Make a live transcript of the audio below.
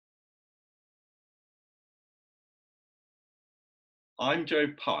I'm Joe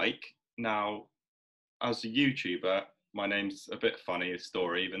Pike. Now, as a YouTuber, my name's a bit funny, a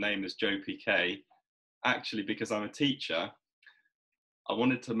story. The name is Joe PK. Actually, because I'm a teacher, I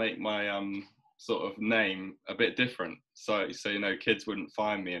wanted to make my sort of name a bit different. So you know, kids wouldn't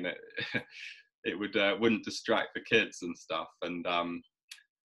find me and it wouldn't distract the kids and stuff. And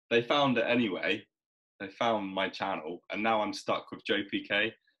they found it anyway. They found my channel, and now I'm stuck with Joe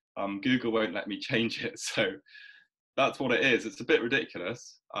PK. Google won't let me change it, so that's what it is. It's a bit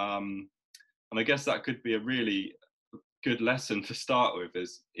ridiculous, and I guess that could be a really good lesson to start with.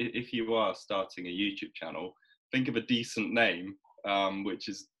 Is if you are starting a YouTube channel, think of a decent name, which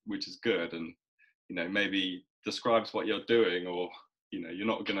is good, and you know, maybe describes what you're doing, or you know, you're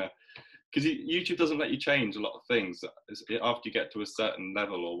not gonna, because YouTube doesn't let you change a lot of things after you get to a certain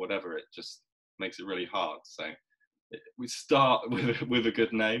level or whatever. It just makes it really hard. So we start with a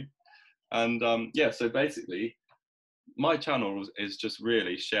good name, and yeah. So basically, my channel is just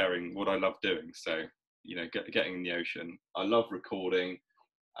really sharing what I love doing. So you know, getting in the ocean. I love recording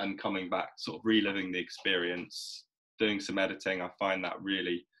and coming back, sort of reliving the experience, doing some editing. I find that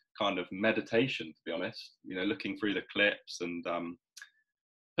really kind of meditation, to be honest. You know, looking through the clips and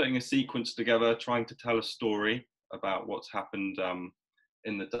putting a sequence together, trying to tell a story about what's happened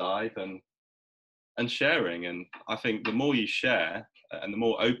in the dive, and sharing. And I think the more you share and the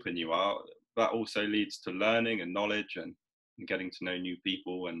more open you are, that also leads to learning and knowledge and getting to know new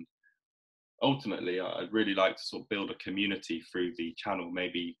people. And ultimately, I'd really like to sort of build a community through the channel,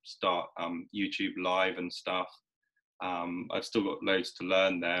 maybe start YouTube live and stuff. I've still got loads to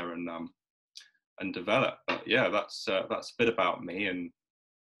learn there and develop. But yeah, that's a bit about me. And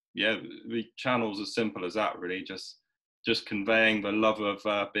yeah, the channel's as simple as that, really. Just conveying the love of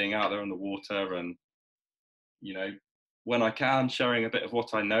being out there on the water, and you know, when I can, sharing a bit of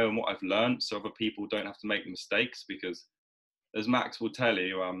what I know and what I've learned, so other people don't have to make mistakes. Because, as Max will tell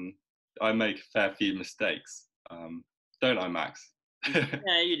you, I make a fair few mistakes, don't I, Max?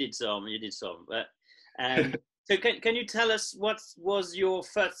 Yeah, you did some. But so can you tell us what was your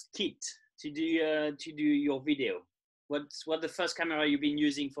first kit to do your video? What's the first camera you've been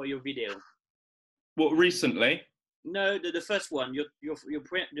using for your video? What, recently? No, the first one.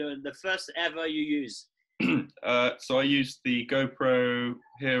 The first ever you use. So I used the GoPro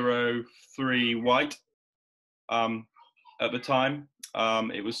Hero 3 White at the time.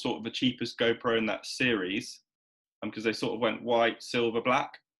 It was sort of the cheapest GoPro in that series, because they sort of went white, silver,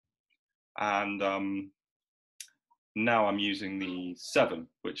 black. And now I'm using the 7,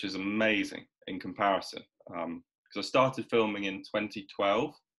 which is amazing in comparison. Because I started filming in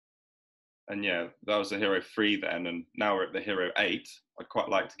 2012. And yeah, that was the Hero 3 then, and now we're at the Hero 8. I'd quite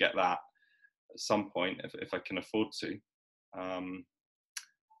like to get that at some point if I can afford to.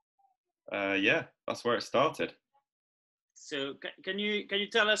 Yeah, that's where it started. So can you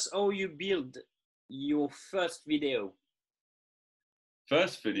tell us how you build your first video?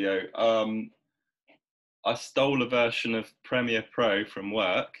 First video, I stole a version of Premiere Pro from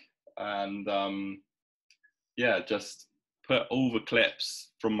work, and yeah, just put all the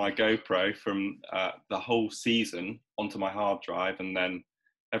clips from my GoPro from the whole season onto my hard drive, and then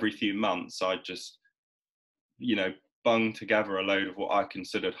every few months I'd just, you know, bung together a load of what I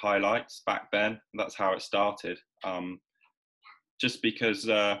considered highlights back then. That's how it started. Just because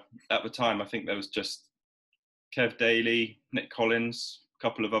at the time I think there was just Kev Daly, Nick Collins, a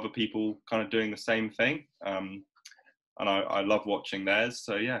couple of other people kind of doing the same thing, and I love watching theirs.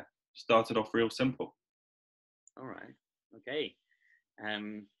 So yeah, started off real simple. All right. Okay.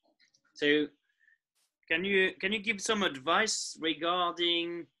 So can you give some advice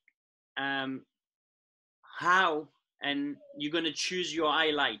regarding how and you're going to choose your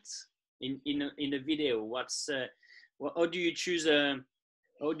highlights in a video? How do you choose the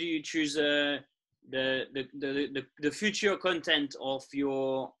future content of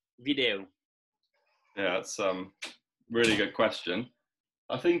your video? Yeah, that's really good question.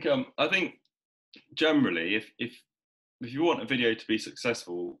 I think generally, if you want a video to be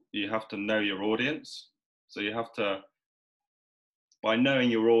successful, you have to know your audience. So you have to, by knowing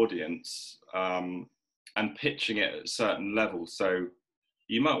your audience and pitching it at certain levels. So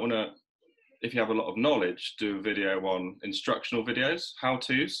you might want to, if you have a lot of knowledge, do a video on instructional videos,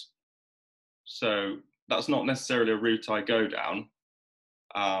 how-tos. So that's not necessarily a route I go down.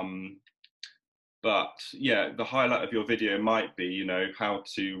 But yeah, the highlight of your video might be, you know, how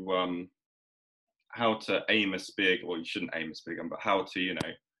to aim a spear, or you shouldn't aim a spear gun, but how to, you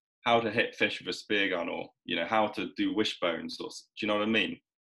know, how to hit fish with a spear gun, or, you know, how to do wishbones, or, do you know what I mean?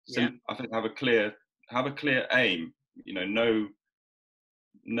 So yeah. I think have a clear aim, you know,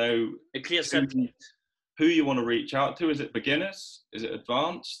 a clear subject. who you want to reach out to. Is it beginners? Is it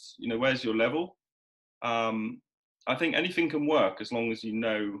advanced? You know, where's your level? I think anything can work as long as you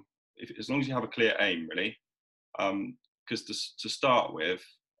know, as long as you have a clear aim, really. Because to start with,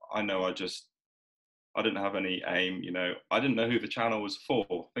 I know I didn't have any aim. You know, I didn't know who the channel was for.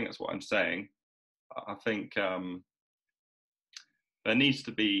 I think that's what I'm saying. I think there needs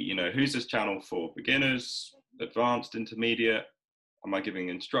to be, you know, who's this channel for? Beginners, advanced, intermediate? Am I giving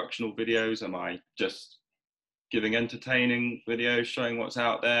instructional videos? Am I just giving entertaining videos, showing what's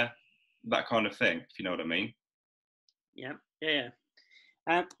out there? That kind of thing, if you know what I mean. Yeah, yeah.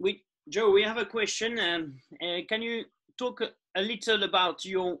 Joe, we have a question. Can you talk a little about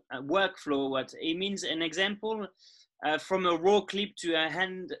your workflow? What it means, an example from a raw clip to a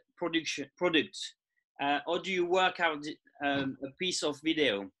hand product. How do you work out a piece of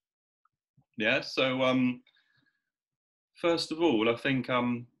video? Yeah. So first of all, I think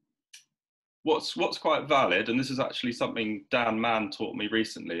what's quite valid, and this is actually something Dan Mann taught me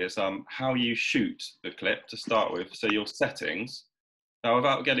recently, is how you shoot the clip to start with. So your settings. Now,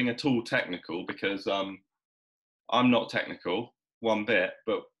 without getting at all technical, because I'm not technical one bit,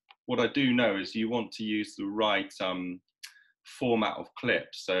 but what I do know is you want to use the right format of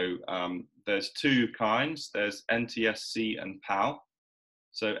clips. So there's two kinds. There's NTSC and PAL.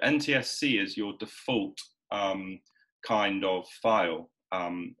 So NTSC is your default kind of file,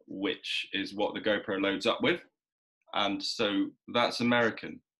 which is what the GoPro loads up with. And so that's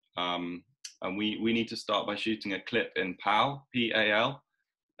American. And we need to start by shooting a clip in PAL, P-A-L,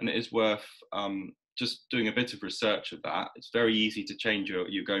 and it is worth just doing a bit of research of that. It's very easy to change your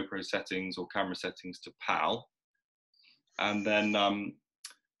GoPro settings or camera settings to PAL. And then I'm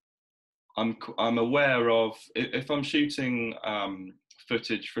aware of, if I'm shooting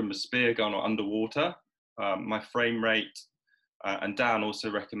footage from a spear gun or underwater, my frame rate, and Dan also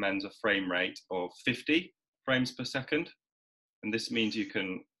recommends a frame rate of 50 frames per second. And this means you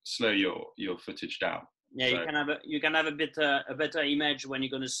can slow your footage down. Yeah, so you can have a better image when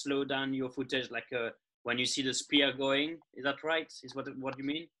you're going to slow down your footage, like when you see the spear going. Is that right? Is what you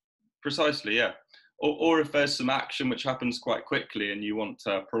mean? Precisely, yeah. Or if there's some action which happens quite quickly and you want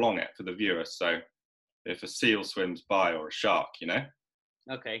to prolong it for the viewer. So if a seal swims by or a shark, you know.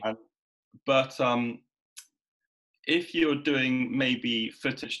 Okay. But if you're doing maybe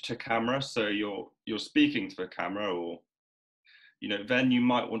footage to camera, so you're speaking to the camera, or you know, then you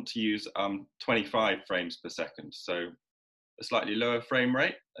might want to use 25 frames per second, so a slightly lower frame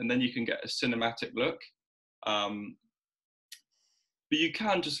rate, and then you can get a cinematic look. But you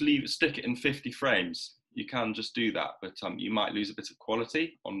can just stick it in 50 frames. You can just do that, but you might lose a bit of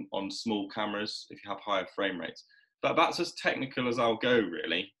quality on small cameras if you have higher frame rates. But that's as technical as I'll go,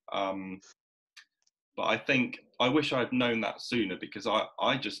 really. But I think I wish I'd known that sooner, because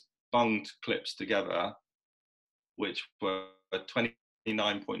I just bunged clips together, which were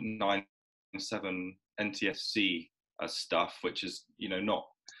 29.97 NTSC stuff, which is, you know,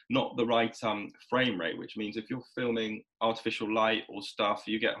 not the right frame rate, which means if you're filming artificial light or stuff,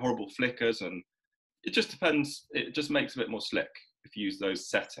 you get horrible flickers, and it just depends. It just makes it a bit more slick if you use those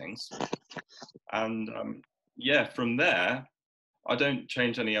settings. And yeah, from there, I don't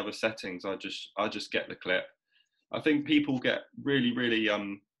change any other settings. I just get the clip. I think people get really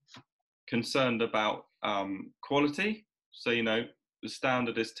concerned about quality. So, you know, the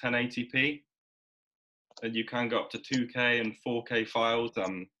standard is 1080p, and you can go up to 2K and 4K files.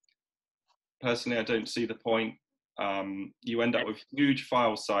 Personally, I don't see the point. You end up with huge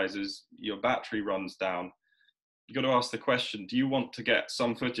file sizes. Your battery runs down. You got to ask the question: do you want to get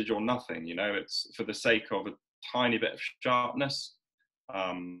some footage or nothing? You know, it's for the sake of a tiny bit of sharpness.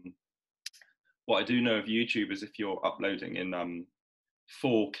 What I do know of YouTube is if you're uploading in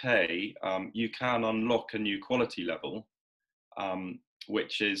 4K, you can unlock a new quality level,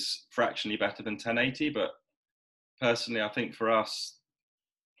 which is fractionally better than 1080. But personally, I think for us,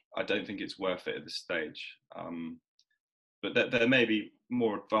 I don't think it's worth it at this stage. But there may be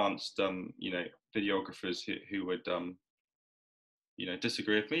more advanced, you know, videographers who would, you know,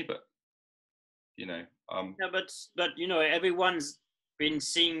 disagree with me. But you know, yeah, but you know, everyone's been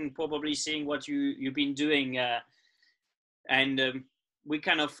probably seeing what you've been doing, and we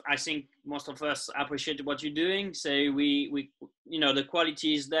kind of, I think most of us appreciate what you're doing. So we you know, the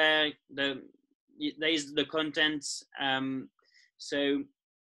quality is there. There is the content. So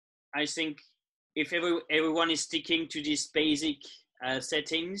I think if everyone is sticking to these basic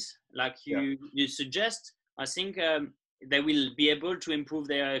settings, like you suggest, I think they will be able to improve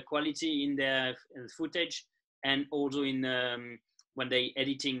their quality in their footage, and also in when they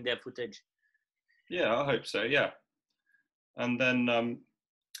editing their footage. Yeah, I hope so. Yeah, and then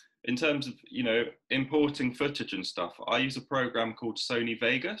in terms of, you know, importing footage and stuff, I use a program called Sony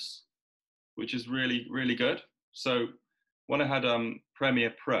Vegas, which is really, really good. So when I had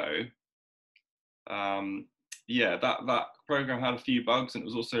Premiere Pro, yeah, that program had a few bugs and it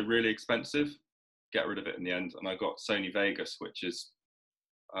was also really expensive. Get rid of it in the end, and I got Sony Vegas, which is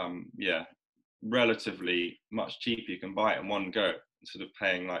yeah, relatively much cheaper. You can buy it in one go instead of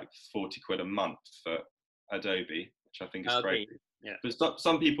paying like 40 quid a month for Adobe, which I think is Okay. crazy. Yeah. But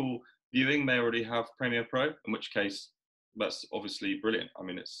some people viewing may already have Premiere Pro, in which case that's obviously brilliant. I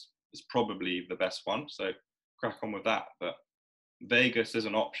mean, it's probably the best one, so crack on with that. But Vegas is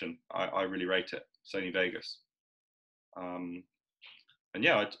an option. I really rate it, Sony Vegas. And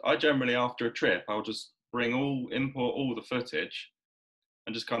yeah, I generally, after a trip, I'll just import all the footage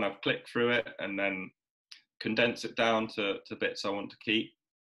and just kind of click through it and then condense it down to bits I want to keep.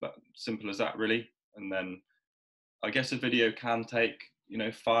 But simple as that, really. And then I guess a video can take, you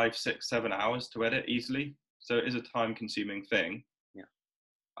know, 5, 6, 7 hours to edit easily. So it is a time consuming thing. Yeah.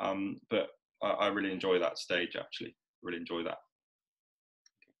 But I really enjoy that stage, actually. Really enjoy that.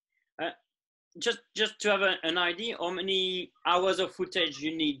 Just to have an idea, how many hours of footage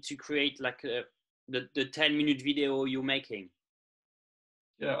you need to create like the 10-minute video you're making?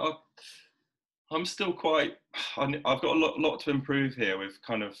 Yeah, I'm still quite. I've got a lot to improve here with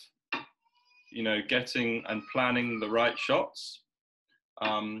kind of, you know, getting and planning the right shots.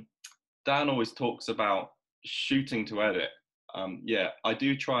 Dan always talks about shooting to edit. Yeah, I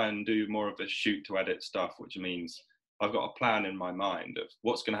do try and do more of the shoot to edit stuff, which means I've got a plan in my mind of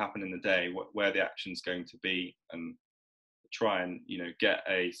what's going to happen in the day, where the action's going to be, and try and, you know, get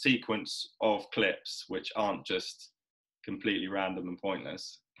a sequence of clips which aren't just completely random and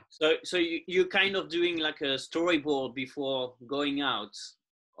pointless. So you're kind of doing like a storyboard before going out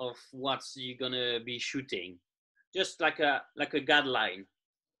of what you're gonna be shooting, just like a guideline.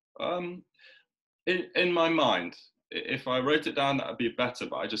 In my mind, if I wrote it down, that would be better,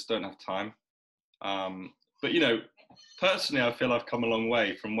 but I just don't have time. But you know, personally, I feel I've come a long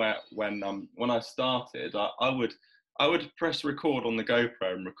way from when I started. I would press record on the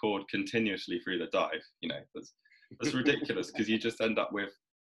GoPro and record continuously through the dive. You know, that's ridiculous because you just end up with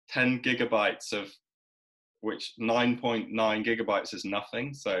 10 gigabytes of which 9.9 gigabytes is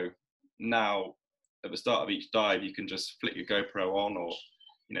nothing. So now at the start of each dive, you can just flick your GoPro on, or,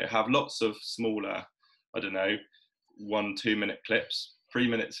 you know, have lots of smaller, I don't know, 1-2 minute clips, 3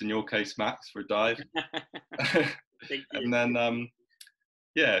 minutes in your case max for a dive. And then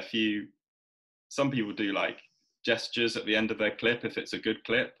yeah, some people do like gestures at the end of their clip if it's a good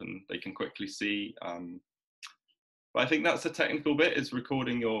clip and they can quickly see. But I think that's the technical bit, is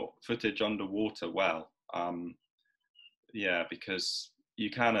recording your footage underwater well. Yeah, because you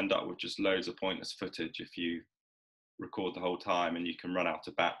can end up with just loads of pointless footage if you record the whole time, and you can run out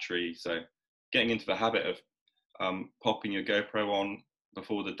of battery. So getting into the habit of popping your GoPro on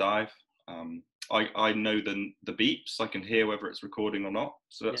before the dive. I know the beeps. I can hear whether it's recording or not.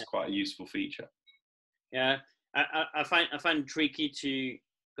 So that's quite a useful feature. Yeah, I find it tricky to.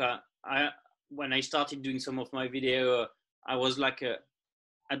 When I started doing some of my video, I was like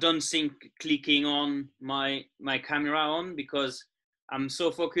I don't think clicking on my camera on, because I'm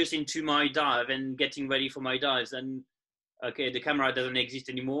so focused into my dive and getting ready for my dives, and okay, the camera doesn't exist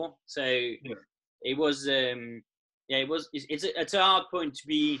anymore. So it was it's a hard point to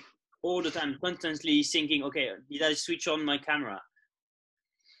be all the time constantly thinking, okay, did I switch on my camera?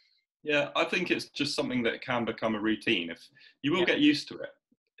 Yeah, I think it's just something that can become a routine. If you will get used to it,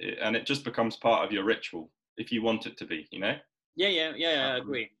 and it just becomes part of your ritual if you want it to be, you know. I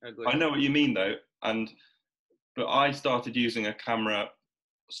agree. I know what you mean though, but I started using a camera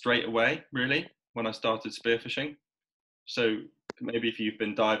straight away, really, when I started spearfishing. So maybe if you've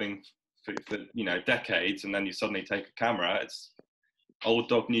been diving for you know, decades, and then you suddenly take a camera, it's old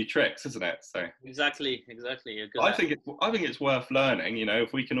dog new tricks, isn't it? So exactly. I think it's worth learning. You know,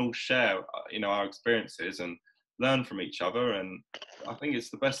 if we can all share, you know, our experiences and learn from each other, and I think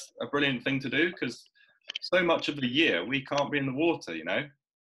it's a brilliant thing to do, because so much of the year we can't be in the water, you know.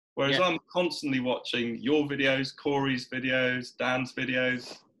 Whereas I'm constantly watching your videos, Corey's videos, Dan's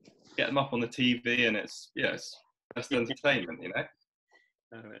videos, get them up on the TV, and it's best entertainment, you know.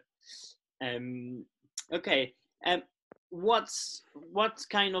 All right. Okay. What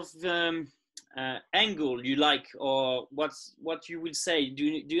kind of angle you like, or what you would say?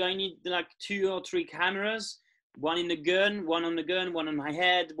 Do I need like 2 or 3 cameras? One in the gun, one on the gun, one on my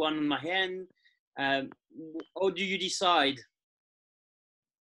head, one on my hand. How do you decide?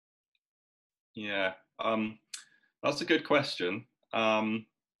 Yeah, that's a good question. I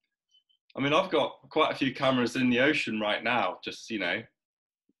mean, I've got quite a few cameras in the ocean right now, just, you know,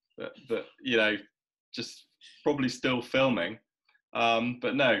 that you know, just probably still filming.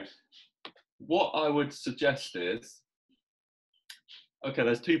 But no, what I would suggest is, okay,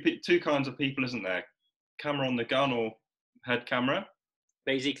 there's two kinds of people, isn't there? Camera on the gun or head camera.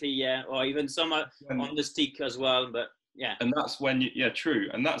 Basically, yeah, or even some are on the stick as well, but yeah. And that's when yeah, true.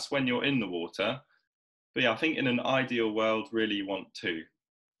 And that's when you're in the water. But yeah, I think in an ideal world, really you want two.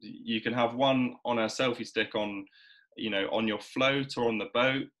 You can have one on a selfie stick on, you know, on your float or on the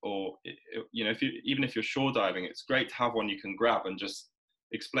boat, or, you know, even if you're shore diving, it's great to have one you can grab and just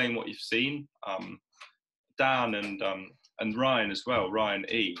explain what you've seen. Dan and Ryan as well, Ryan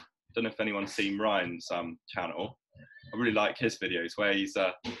E. Don't know if anyone's seen Ryan's channel. I really like his videos where he's,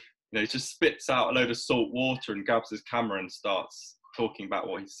 you know, he just spits out a load of salt water and grabs his camera and starts talking about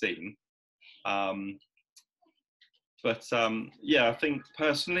what he's seen. Yeah, I think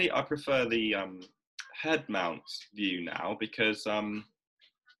personally I prefer the head mount view now, because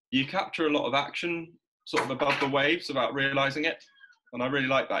you capture a lot of action sort of above the waves without realizing it. And I really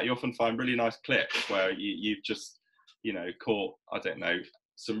like that. You often find really nice clips where you've just, you know, caught, I don't know,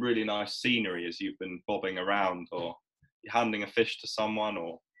 some really nice scenery as you've been bobbing around, or you're handing a fish to someone,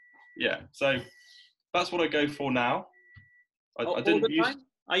 or yeah. So that's what I go for now. I didn't all the use. time?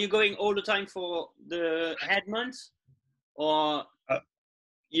 Are you going all the time for the head mount, or?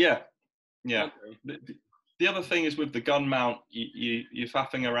 Yeah. Okay. The other thing is with the gun mount, you're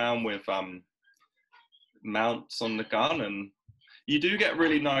faffing around with mounts on the gun, and you do get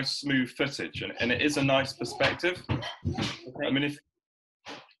really nice smooth footage, and it is a nice perspective. Okay. I mean,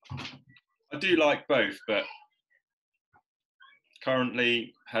 I do like both, but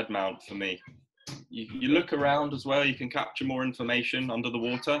currently head mount for me. You look around as well, you can capture more information under the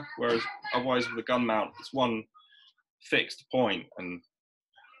water, whereas otherwise with the gun mount, it's one fixed point, and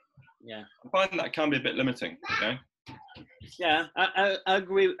yeah, I find that can be a bit limiting, you know? Yeah, I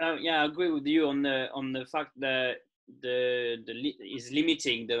agree. Yeah, I agree with you on the fact that is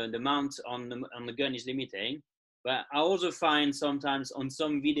limiting the mount on the gun is limiting. But I also find sometimes on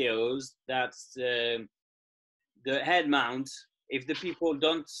some videos that the head mount, if the people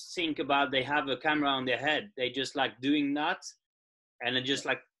don't think about they have a camera on their head, they just like doing that, and it just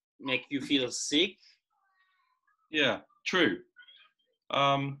like make you feel sick. Yeah, true.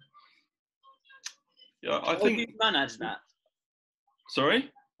 Yeah, I think. How do you manage that?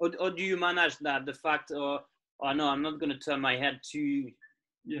 Sorry? Or do you manage that? The fact, oh no, I'm not going to turn my head to.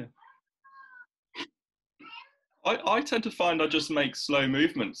 Yeah. I tend to find I just make slow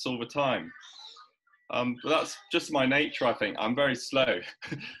movements all the time. But that's just my nature, I think. I'm very slow.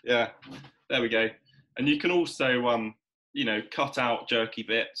 Yeah, there we go. And you can also, you know, cut out jerky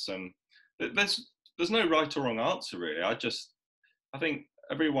bits, and there's no right or wrong answer really. I think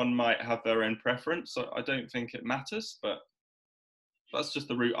everyone might have their own preference. So I don't think it matters, but that's just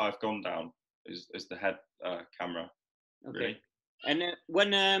the route I've gone down. Is the head camera. Okay. Really. And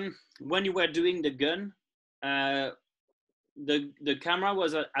when you were doing the gun, the camera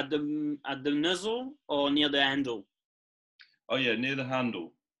was at the nozzle or near the handle? Oh yeah, near the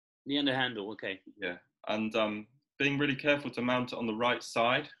handle. Near the handle, okay. Yeah, and being really careful to mount it on the right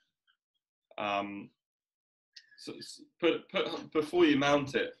side. So put before you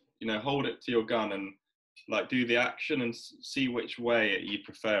mount it, you know, hold it to your gun and like do the action and see which way you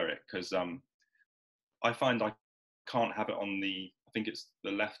prefer it, because I find I can't have it on the, I think it's the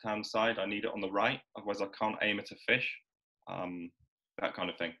left hand side. I need it on the right, otherwise I can't aim at a fish. That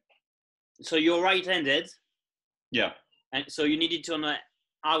kind of thing. So you're right-handed? Yeah. And so you need it on the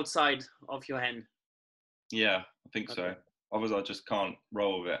outside of your hand? Yeah, I think so. Otherwise I just can't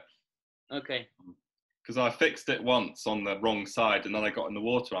roll with it. Okay. Because I fixed it once on the wrong side, and then I got in the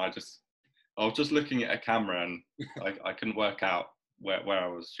water and I was just looking at a camera, and I couldn't work out where I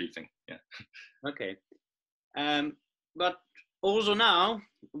was shooting. Yeah. Okay. But also now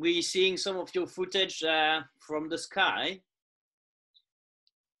we're seeing some of your footage from the sky.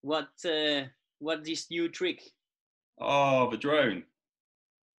 What this new trick? Oh, the drone.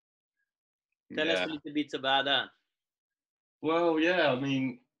 Tell us a little bit about that. Well, yeah, I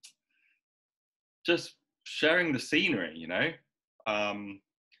mean, just sharing the scenery, you know.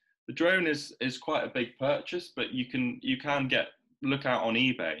 The drone is quite a big purchase, but you can look out on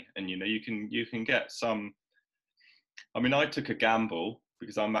eBay, and you know you can get some. I mean, I took a gamble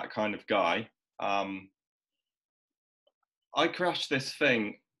because I'm that kind of guy. I crashed this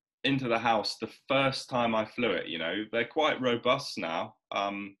thing into the house the first time I flew it. You know, they're quite robust now.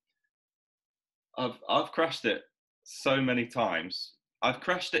 I've crashed it so many times. I've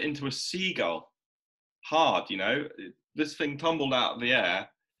crashed it into a seagull hard, you know. This thing tumbled out of the air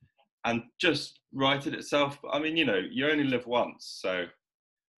and just righted itself. I mean, you know, you only live once, so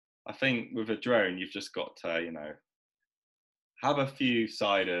I think with a drone, you've just got to, have a few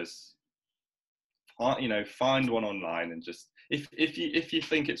siders, find one online, and just if you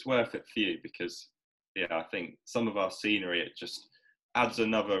think it's worth it for you, because yeah, I think some of our scenery, it just adds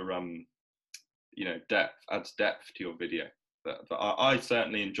another adds depth to your video. But I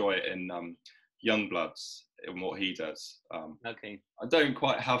certainly enjoy it in Youngbloods, in what he does. Okay. I don't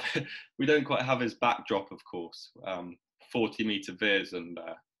quite have we don't quite have his backdrop, of course, 40-meter viz and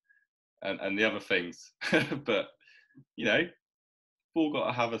the other things, but we've all got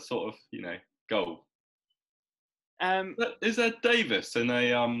to have a sort of goal. Is there Davis in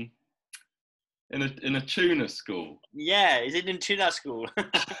a tuna school? Yeah, is it in tuna school?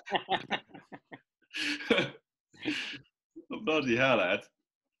 Oh, bloody hell, Ed.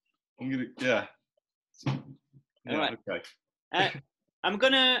 I'm gonna, yeah. All right. Okay. I'm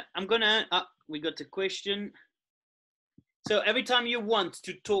gonna. We got a question. So every time you want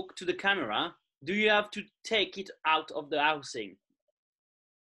to talk to the camera, do you have to take it out of the housing?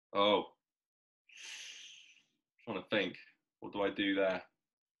 Oh, I'm trying to think. What do I do there?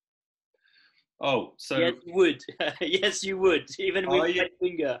 Oh, so Yes, you would. Yes, you would. Even with wet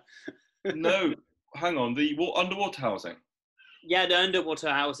finger. No, hang on. The underwater housing. Yeah, the underwater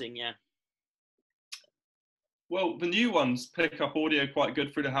housing. Yeah. Well, the new ones pick up audio quite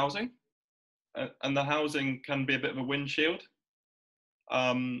good through the housing, and the housing can be a bit of a windshield.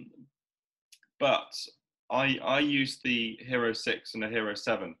 But I use the Hero 6 and the Hero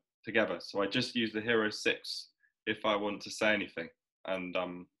 7 together, so I just use the Hero 6 if I want to say anything, and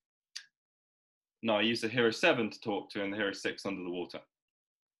no, I use the Hero 7 to talk to and the Hero 6 under the water.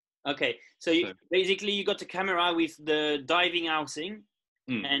 Okay, so basically you got a camera with the diving housing,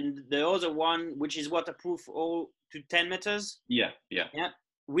 and the other one which is waterproof all to 10 meters. Yeah.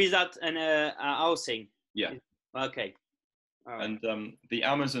 Without an housing. Yeah. Okay. All right. And the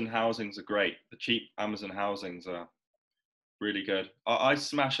Amazon housings are great. The cheap Amazon housings are really good. I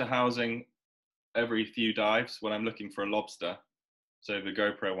smash a housing every few dives when I'm looking for a lobster. So the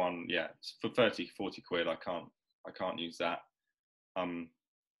GoPro one, yeah, it's for 30, 40 quid. I can't use that.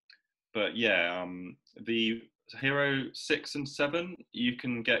 But yeah, the Hero 6 and 7, you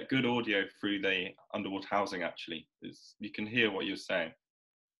can get good audio through the underwater housing. Actually, you can hear what you're saying.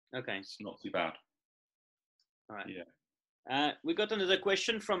 Okay, it's not too bad. All right. Yeah. We got another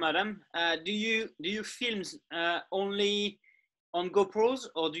question from Adam. Do you film only on GoPros,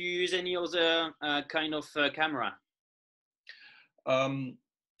 or do you use any other kind of camera?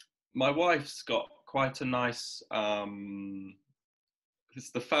 My wife's got quite a nice.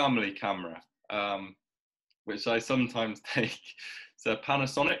 It's the family camera, which I sometimes take. It's a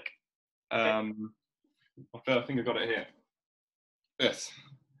Panasonic. I think I got it here. Yes.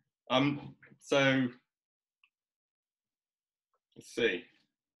 So let's see.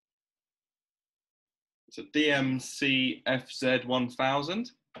 It's a DMC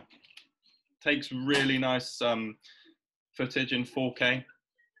FZ1000. Takes really nice footage in 4K,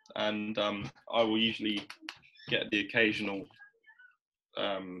 and I will usually get the occasional,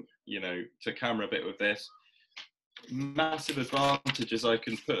 to camera bit with this. Massive advantage is I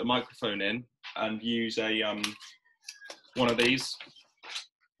can put a microphone in and use a one of these.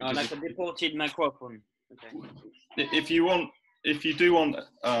 Like a deported microphone. Okay. If you do want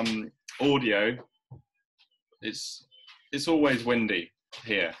audio, it's always windy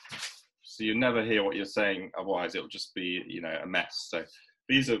here, so you never hear what you're saying. Otherwise, it'll just be a mess. So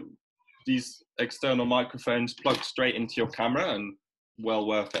these external microphones plug straight into your camera, and well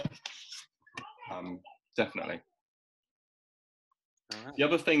worth it. Definitely. Right. The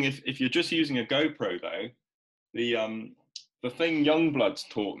other thing, if you're just using a GoPro though, the thing Youngbloods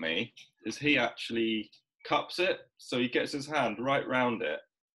taught me is he actually cups it, so he gets his hand right round it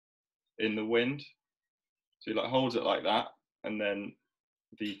in the wind. So he holds it like that, and then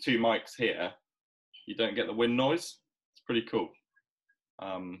the two mics here, you don't get the wind noise. It's pretty cool.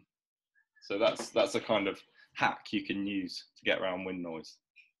 So that's a kind of hack you can use to get around wind noise.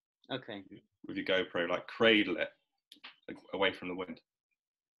 Okay. With your GoPro, cradle it away from the wind.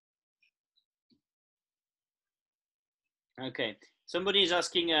 Okay. Somebody is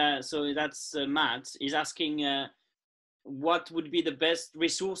asking, so that's Matt, is asking what would be the best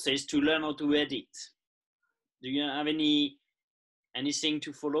resources to learn how to edit? Do you have anything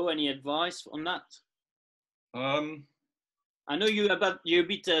to follow? Any advice on that? I know you're a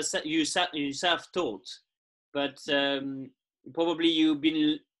bit self-taught, but probably you've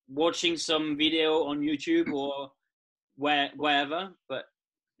been watching some video on YouTube or wherever. But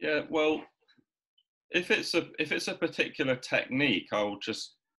yeah, well, if it's a particular technique, I'll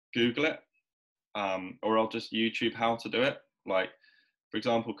just Google it, or I'll just YouTube how to do it. for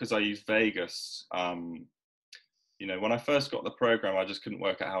example, because I use Vegas, you know, when I first got the program, I just couldn't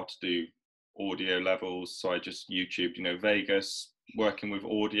work out how to do audio levels. So I just YouTubed, you know, Vegas, working with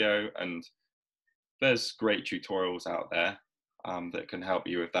audio, and there's great tutorials out there that can help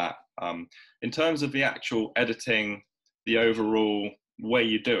you with that. In terms of the actual editing, the overall way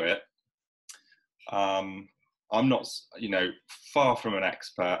you do it, I'm not, you know, far from an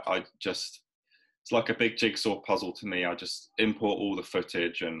expert. It's like a big jigsaw puzzle to me. I just import all the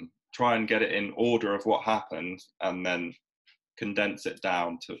footage and try and get it in order of what happened, and then condense it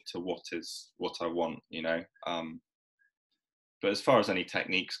down to what I want, you know. But as far as any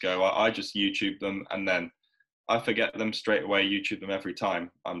techniques go, I just YouTube them, and then I forget them straight away, YouTube them every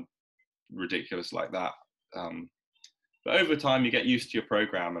time. I'm ridiculous like that. But over time, you get used to your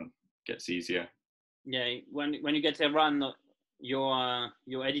program and it gets easier. Yeah, when you get around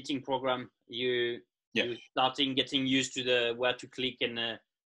your editing program, you starting getting used to the where to click and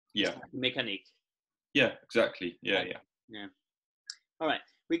mechanic. Yeah, exactly. Yeah. All right,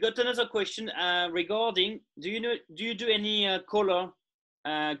 we got another question regarding do you do any color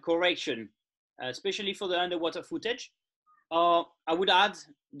correction, especially for the underwater footage? Or I would add,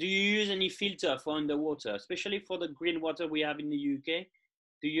 do you use any filter for underwater, especially for the green water we have in the UK?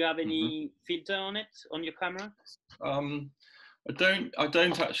 Do you have any filter on it, on your camera? I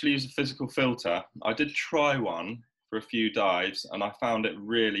don't actually use a physical filter. I did try one for a few dives, and I found it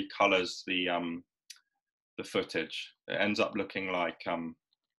really colors the footage. It ends up looking like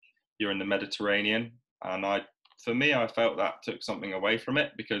you're in the Mediterranean, and for me, I felt that took something away from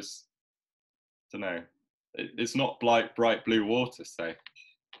it, because I don't know, it's not bright blue water, so it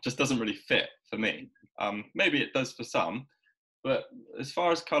just doesn't really fit for me. Maybe it does for some, but as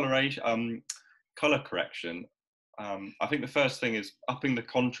far as color correction, I think the first thing is upping the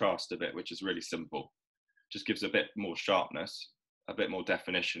contrast of it, which is really simple. Just gives a bit more sharpness, a bit more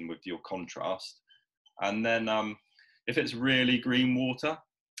definition with your contrast. And then if it's really green water,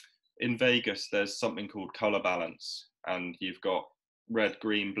 in Vegas, there's something called color balance, and you've got red,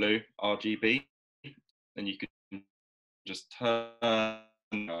 green, blue, RGB, and you can just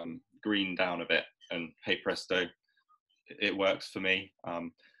turn green down a bit, and hey presto, it works for me.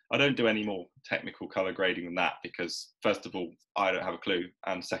 I don't do any more technical color grading than that, because first of all, I don't have a clue,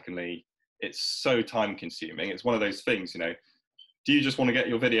 and secondly, it's so time consuming. It's one of those things, you know, do you just want to get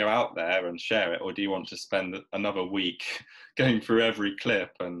your video out there and share it, or do you want to spend another week going through every clip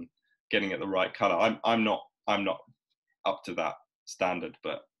and getting it the right color? I'm not up to that standard,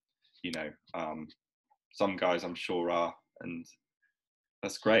 but you know, some guys I'm sure are, and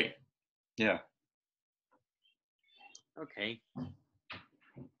that's great. Yeah. Okay.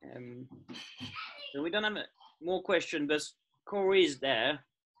 So we don't have more questions, but Corey is there,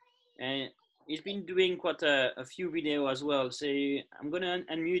 and he's been doing quite a few videos as well. So I'm gonna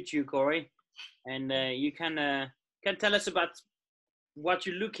unmute you, Corey, and you can tell us about what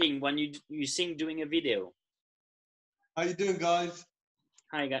you're looking when you sing doing a video. How you doing, guys?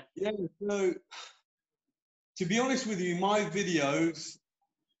 Hi, guys. Yeah, so to be honest with you, my videos,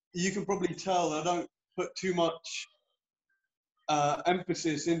 you can probably tell I don't put too much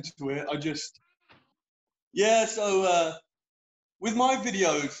emphasis into it. I just, so with my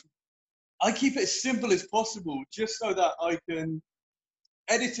videos, I keep it as simple as possible, just so that I can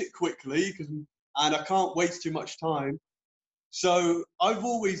edit it quickly, and I can't waste too much time. So I've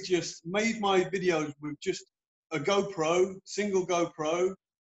always just made my videos with just a GoPro, single GoPro.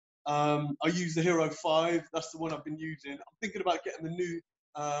 I use the Hero 5. That's the one I've been using. I'm thinking about getting the new,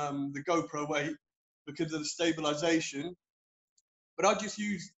 the GoPro 8 because of the stabilization. But I just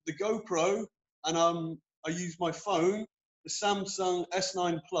use the GoPro, and I use my phone, the Samsung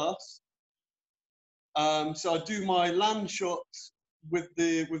S9 Plus. So I do my land shots with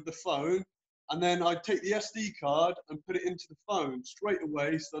the phone, and then I take the SD card and put it into the phone straight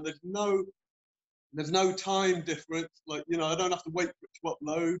away. So there's no time difference. Like, you know, I don't have to wait for it to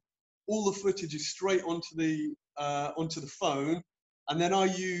upload. All the footage is straight onto the phone, and then I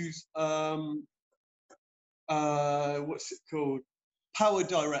use what's it called? Power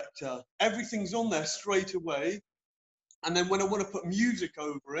Director. Everything's on there straight away, and then when I want to put music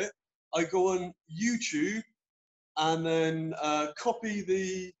over it, I go on YouTube and then copy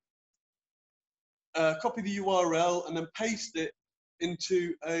the URL and then paste it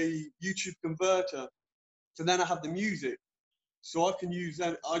into a YouTube converter. So then I have the music. So I can use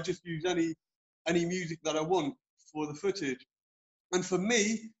that. I just use any music that I want for the footage. And for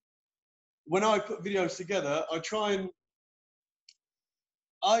me, when I put videos together,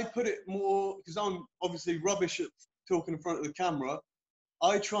 I put it more, because I'm obviously rubbish at talking in front of the camera.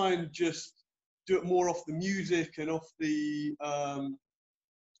 I try and just do it more off the music and off the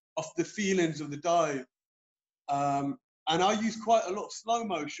the feelings of the dive. And I use quite a lot of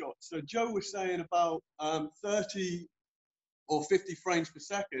slow-mo shots. So Joe was saying about 30 or 50 frames per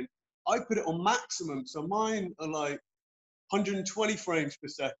second. I put it on maximum, so mine are like 120 frames per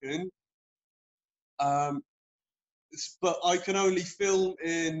second. But I can only film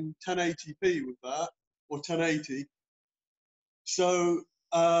in 1080p with that, or 1080. So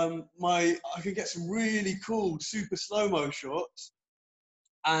I can get some really cool super slow-mo shots,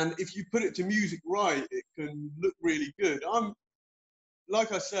 and if you put it to music right, it can look really good.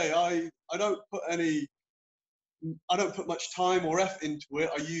 Like I say, I don't put much time or effort into it.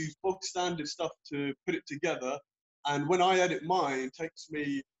 I use bog standard stuff to put it together, and when I edit mine, it takes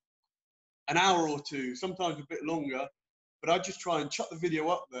me an hour or two, sometimes a bit longer, but I just try and chuck the video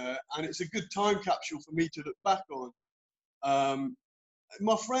up there, and it's a good time capsule for me to look back on.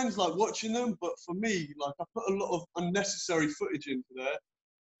 My friends like watching them, but for me, like, I put a lot of unnecessary footage into there,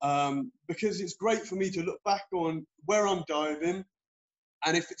 because it's great for me to look back on where I'm diving,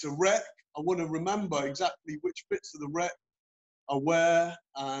 and if it's a wreck, I want to remember exactly which bits of the wreck are where,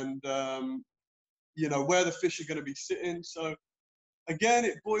 and you know, where the fish are going to be sitting. So again,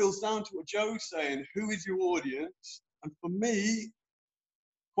 it boils down to what Joe's saying: who is your audience? And for me,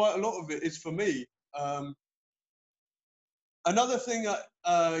 quite a lot of it is for me. Another thing that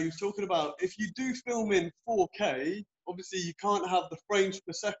he was talking about, if you do film in 4K, obviously you can't have the frames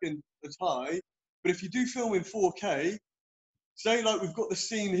per second as high, but if you do film in 4K, say like we've got the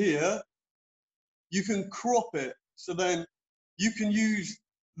scene here, you can crop it, so then you can use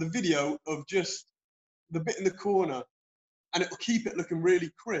the video of just the bit in the corner, and it will keep it looking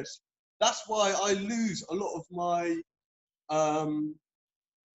really crisp. That's why I lose a lot of my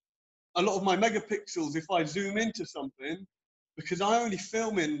megapixels if I zoom into something, because I only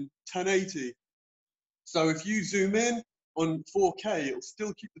film in 1080. So if you zoom in on 4K, it'll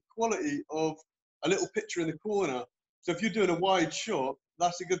still keep the quality of a little picture in the corner. So if you're doing a wide shot,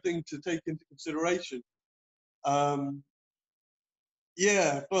 that's a good thing to take into consideration.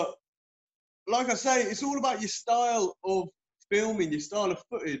 Yeah, but like I say, it's all about your style of filming, your style of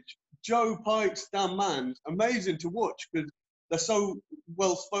footage. Joe Pike's Dan Mann's amazing to watch because they're so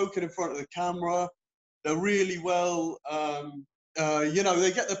well spoken in front of the camera. They're really well, you know,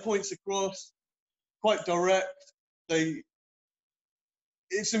 they get their points across, quite direct.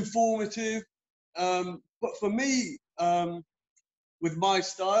 It's informative. But for me, with my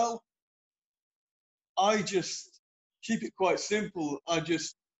style, I just keep it quite simple. I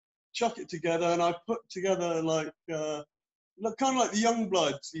just chuck it together, and I put together like kind of like the young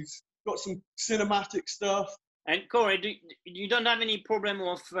bloods. He's got some cinematic stuff. And Corey, you don't have any problem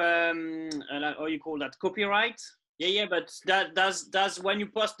of like, how you call that, copyright? Yeah, but that does when you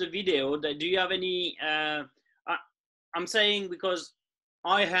post the video, do you have any? I'm saying because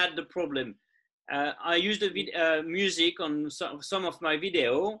I had the problem. I used the music on some of my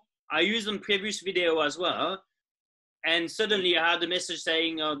video. I used on previous video as well, and suddenly I had a message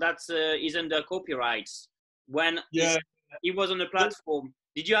saying, "Oh, that's is under copyrights." When it was on the platform,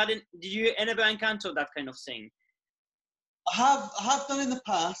 did you ever encounter that kind of thing? I have done in the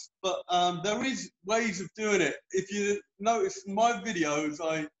past, but there is ways of doing it. If you notice in my videos,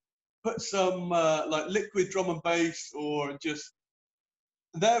 I put some like liquid drum and bass, or just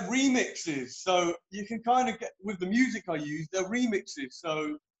they're remixes. So you can kind of get with the music I use, they're remixes.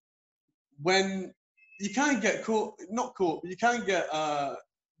 So when you can get not caught, but you can get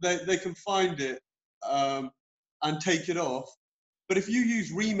they can find it and take it off. But if you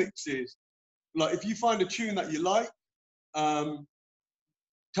use remixes, like if you find a tune that you like,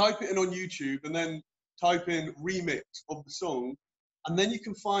 type it in on YouTube and then type in remix of the song, and then you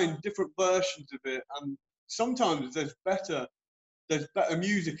can find different versions of it. And sometimes there's better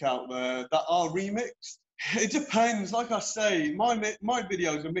music out there that are remixed. It depends. Like I say, my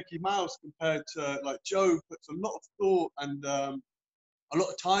videos are Mickey Mouse compared to like Joe puts a lot of thought and a lot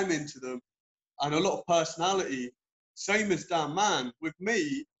of time into them and a lot of personality. Same as Dan Mann. With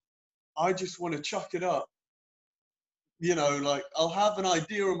me, I just want to chuck it up. You know, like I'll have an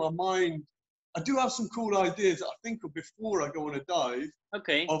idea in my mind. I do have some cool ideas that I think of before I go on a dive.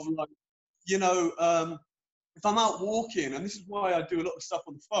 Okay. Of like, you know, if I'm out walking, and this is why I do a lot of stuff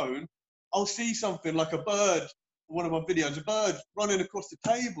on the phone, I'll see something like a bird, one of my videos, a bird running across the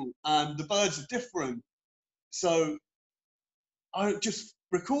table, and the birds are different. So I just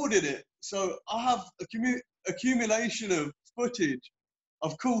recorded it. So I have accumulation of footage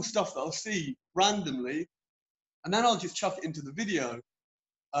of cool stuff that I'll see randomly, and then I'll just chuck it into the video.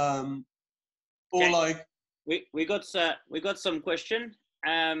 Or okay. like we got some question.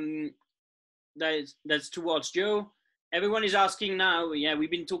 That's towards Joe. everyone is asking now. Yeah,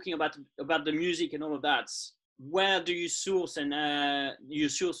 we've been talking about the music and all of that. Where do you source and you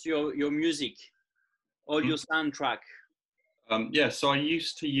source your music or your soundtrack? Yeah, so I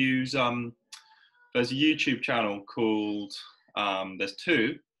used to use there's a YouTube channel called there's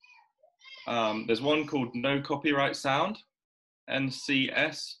two. There's one called No Copyright Sound,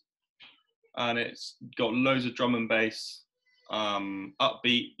 NCS, and it's got loads of drum and bass,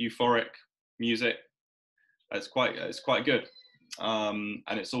 upbeat, euphoric music. It's quite good, and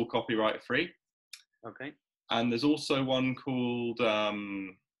it's all copyright free. Okay. And there's also one called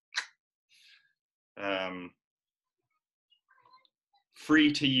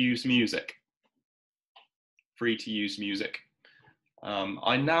Free to Use Music. Free to Use Music.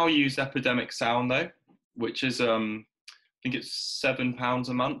 I now use Epidemic Sound though, which is I think it's £7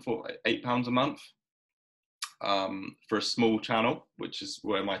 a month or £8 a month for a small channel, which is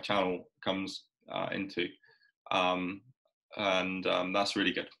where my channel comes into, and that's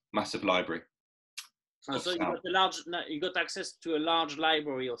really good. Massive library. Oh, so you got access to a large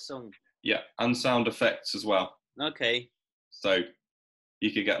library of songs. Yeah, and sound effects as well. Okay. So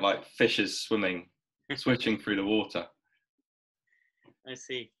you could get like fishes swimming, switching through the water. I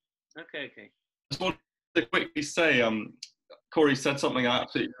see. Okay. I just wanted to quickly say, Corey said something I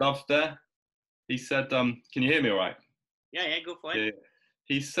absolutely loved there. He said, can you hear me all right? Yeah, go for it. Yeah.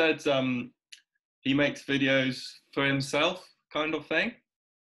 He said he makes videos for himself, kind of thing,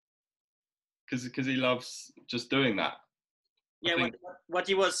 because he loves just doing that. Yeah, what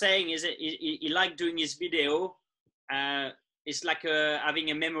he was saying is that he liked doing his video. It's like having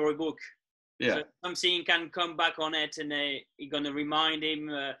a memory book. Yeah. So something can come back on it, and it's gonna remind him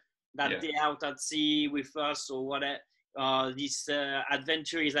that day out at sea with us, or whatever. This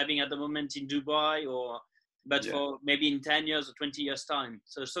adventure he's having at the moment in Dubai, but for maybe in 10 years or 20 years time.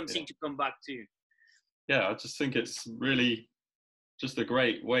 So something to come back to. Yeah, I just think it's really just a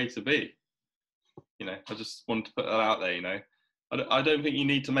great way to be. You know, I just wanted to put that out there. You know, I don't think you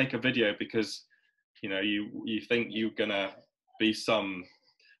need to make a video because, you know, you think you're gonna be some,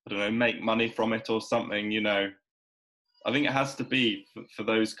 I don't know, make money from it or something. You know, I think it has to be for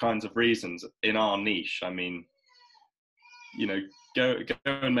those kinds of reasons in our niche. I mean, you know, go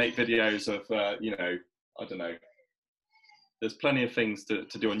and make videos of, you know, I don't know. There's plenty of things to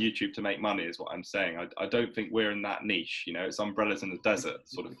do on YouTube to make money, is what I'm saying. I don't think we're in that niche. You know, it's umbrellas in the desert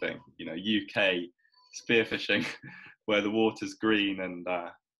sort of thing. You know, UK spearfishing, where the water's green and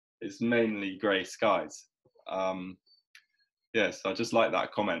it's mainly grey skies. Yes, I just like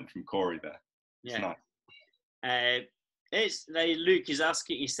that comment from Corey there. It's nice. Luke is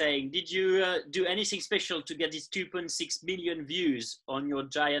asking, he's saying, did you do anything special to get these 2.6 million views on your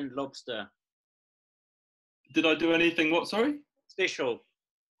giant lobster? Did I do anything? What? Sorry. Special.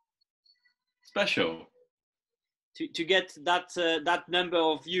 To get that number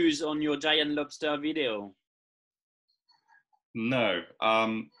of views on your giant lobster video. No.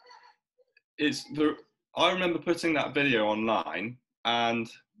 I remember putting that video online, and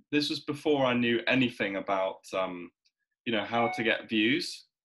this was before I knew anything about you know, how to get views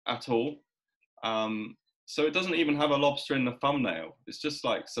at all. So it doesn't even have a lobster in the thumbnail. It's just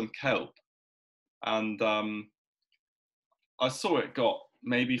like some kelp. And I saw it got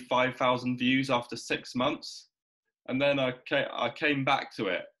maybe 5,000 views after 6 months. And then I came back to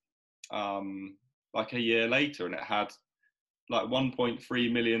it like a year later, and it had like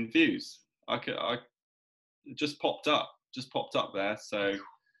 1.3 million views. It just popped up there. So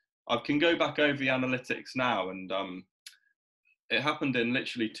I can go back over the analytics now, and it happened in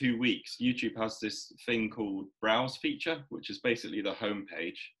literally 2 weeks. YouTube has this thing called browse feature, which is basically the home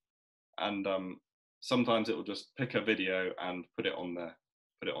page, and sometimes it will just pick a video and put it on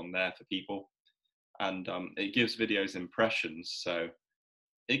there for people, and it gives videos impressions. So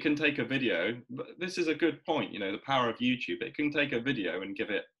it can take a video, but this is a good point, you know, the power of YouTube. It can take a video and give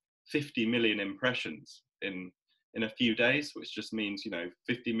it 50 million impressions in a few days, which just means, you know,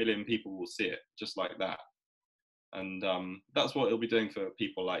 50 million people will see it just like that. And that's what it'll be doing for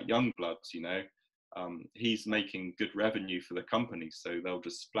people like Youngbloods, you know. He's making good revenue for the company, so they'll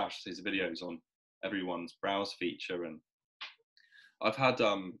just splash his videos on everyone's browse feature. And I've had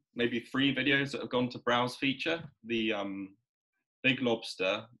maybe 3 videos that have gone to browse feature. The Big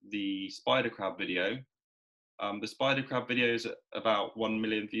Lobster, the spider crab video. The spider crab video is at about 1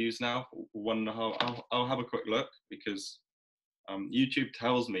 million views now. 1.5. I'll have a quick look, because YouTube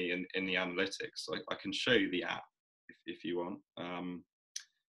tells me in the analytics. I can show you the app if you want.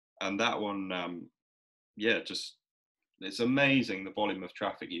 And that one, yeah, just it's amazing the volume of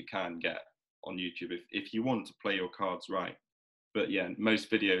traffic you can get on YouTube if you want to play your cards right. But yeah, most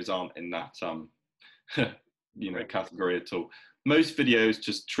videos aren't in that category at all. Most videos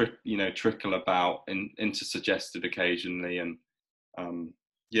just trickle about into suggested occasionally, and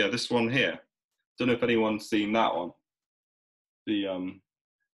yeah, this one here. Don't know if anyone's seen that one. The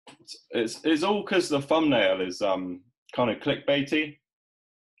it's all because the thumbnail is kind of clickbaity.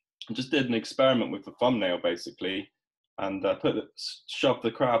 I just did an experiment with the thumbnail basically, and shoved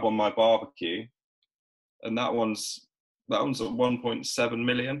the crab on my barbecue, and that one's at 1.7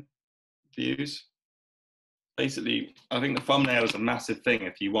 million views. Basically, I think the thumbnail is a massive thing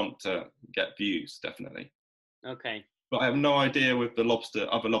if you want to get views, definitely. Okay. But I have no idea with the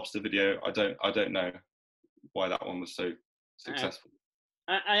other lobster video. I don't know why that one was so successful.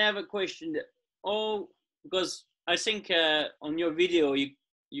 I have a question. Because I think on your video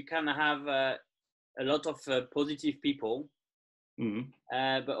you kind of have a lot of positive people,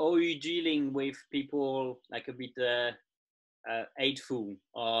 but are you dealing with people like a bit hateful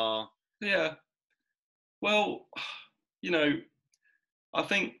or? Yeah. Well, I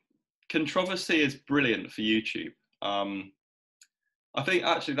think controversy is brilliant for YouTube. I think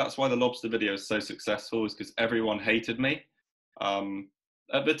actually that's why the lobster video is so successful, is because everyone hated me.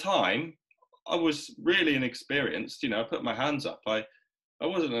 At the time, I was really inexperienced. I put my hands up. I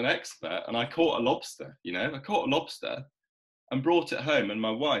wasn't an expert, and I caught a lobster. I caught a lobster and brought it home, and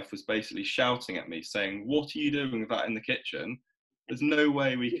my wife was basically shouting at me, saying, "What are you doing with that in the kitchen? There's no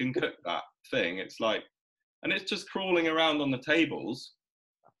way we can cook that thing. It's like," and it's just crawling around on the tables.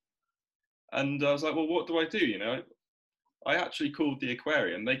 And I was like, "Well, what do I do?" I actually called the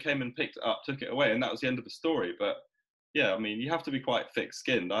aquarium. They came and picked it up, took it away, and that was the end of the story. But yeah, I mean, you have to be quite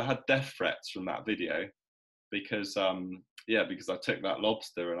thick-skinned. I had death threats from that video because I took that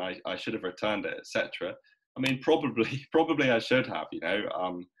lobster and I should have returned it, etc. I mean, probably I should have,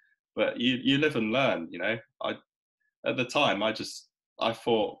 but you live and learn, at the time I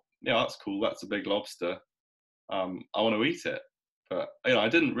thought, that's cool, that's a big lobster. I want to eat it, but I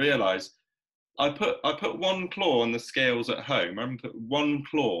didn't realize. I put one claw on the scales at home. I remember put one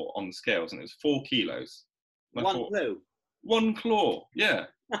claw on the scales, and it was 4 kilos. One claw, yeah.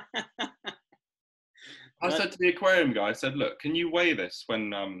 I said to the aquarium guy, I said, "Look, can you weigh this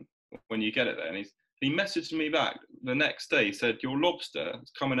when you get it there?" And he messaged me back the next day. He said, "Your lobster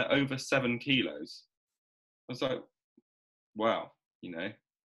is coming at over 7 kilos." I was like, wow,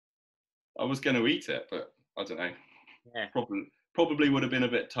 I was going to eat it, but I don't know. Yeah. Probably would have been a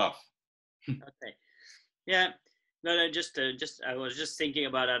bit tough. Okay. Yeah. No. Just I was just thinking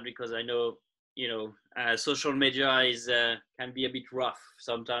about that because I know social media is can be a bit rough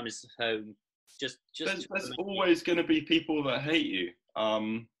sometimes. So there's always going to be people that hate you.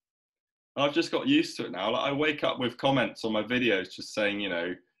 I've just got used to it now. Like, I wake up with comments on my videos just saying,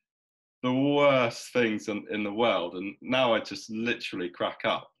 the worst things in the world, and now I just literally crack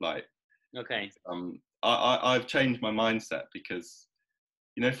up. Like, okay. I've changed my mindset because,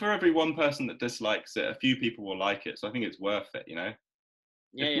 for every one person that dislikes it, a few people will like it. So I think it's worth it.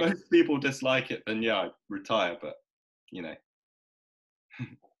 If most people dislike it, then yeah, I retire. But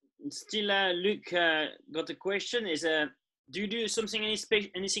Still, Luke got a question. Do you do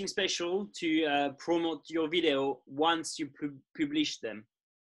anything special to promote your video once you publish them?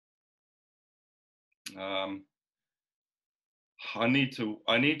 I need to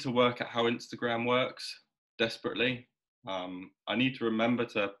work out how Instagram works desperately. I need to remember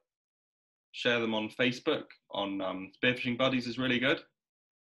to share them on Facebook. On Spearfishing Buddies is really good.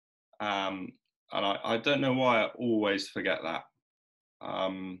 And I don't know why I always forget that.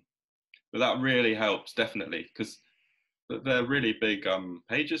 But that really helps, definitely, because they're really big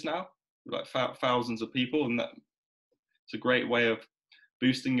pages now, like thousands of people, and it's a great way of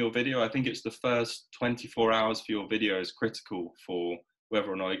boosting your video. I think it's the first 24 hours for your video is critical for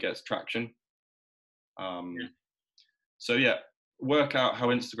whether or not it gets traction. So yeah, work out how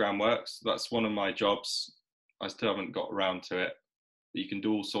Instagram works. That's one of my jobs. I still haven't got around to it. You can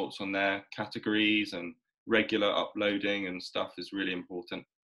do all sorts on there. Categories and regular uploading and stuff is really important.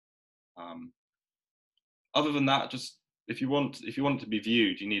 Other than that, just if you want to be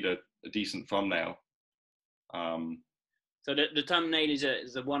viewed, you need a decent thumbnail. So the thumbnail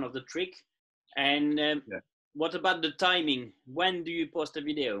is one of the trick. And what about the timing? When do you post a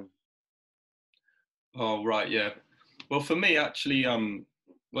video? Oh right, yeah. Well, for me, actually,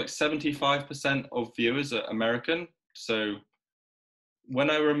 like 75% of viewers are American. So when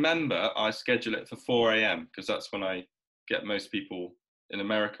I remember, I schedule it for 4 a.m. because that's when I get most people in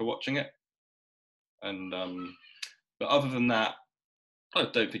America watching it. And but other than that, I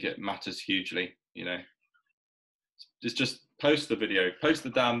don't think it matters hugely. It's just post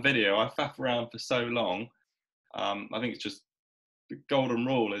the damn video. I faff around for so long. I think it's just the golden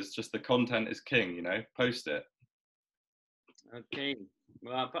rule is just the content is king, you know, post it. Okay.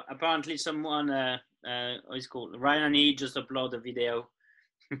 Well, apparently someone, what is it called? Ryan and he just upload a video.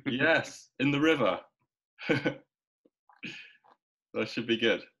 Yes, in the river. That should be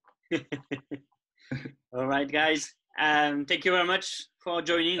good. All right, guys. Thank you very much for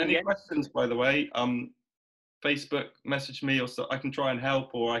joining. Any again. questions, by the way? Facebook message me, or so I can try and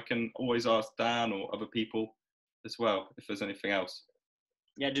help, or I can always ask Dan or other people as well if there's anything else.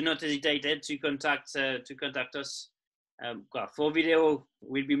 Yeah, do not hesitate to contact us. For video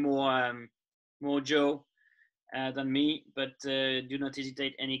will be more Joe than me, but do not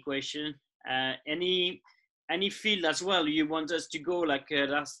hesitate. Any question, any field as well you want us to go, like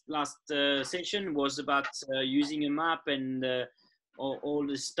last session was about using a map and all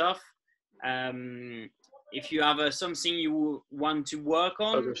this stuff. If you have something you want to work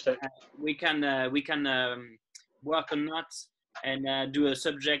on, we can work on that and do a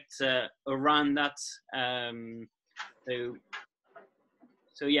subject around that.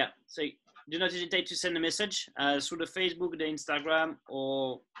 So yeah, so do not hesitate to send a message through the Facebook, the Instagram,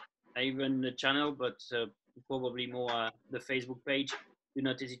 or even the channel, but probably more the Facebook page. Do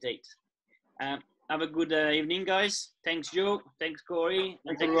not hesitate. Have a good evening, guys. Thanks, Joe. Thanks, Corey.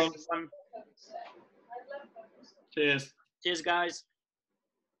 And thanks everyone. Cheers. Cheers, guys.